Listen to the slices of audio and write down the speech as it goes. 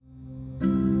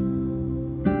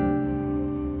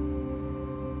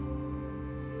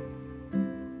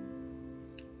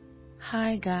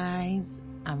Hi guys,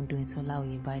 I'm Doinsola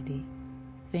Oyebade.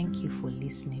 Thank you for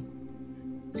listening.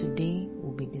 Today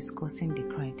we'll be discussing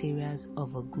the criteria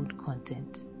of a good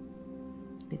content.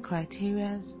 The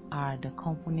criteria are the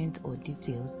components or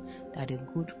details that a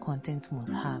good content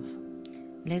must have.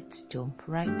 Let's jump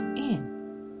right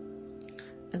in.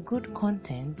 A good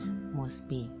content must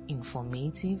be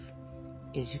informative,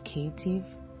 educative,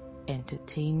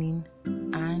 entertaining,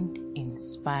 and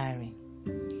inspiring.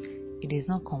 It is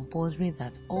not compulsory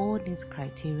that all these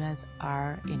criteria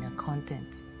are in a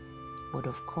content, but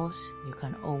of course, you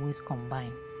can always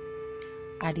combine.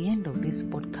 At the end of this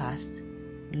podcast,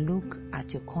 look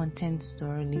at your content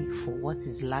thoroughly for what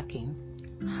is lacking,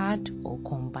 add or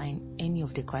combine any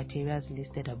of the criteria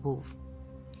listed above.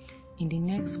 In the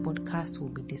next podcast, we'll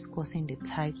be discussing the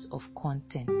types of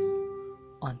content.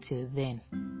 Until then,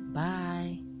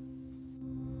 bye.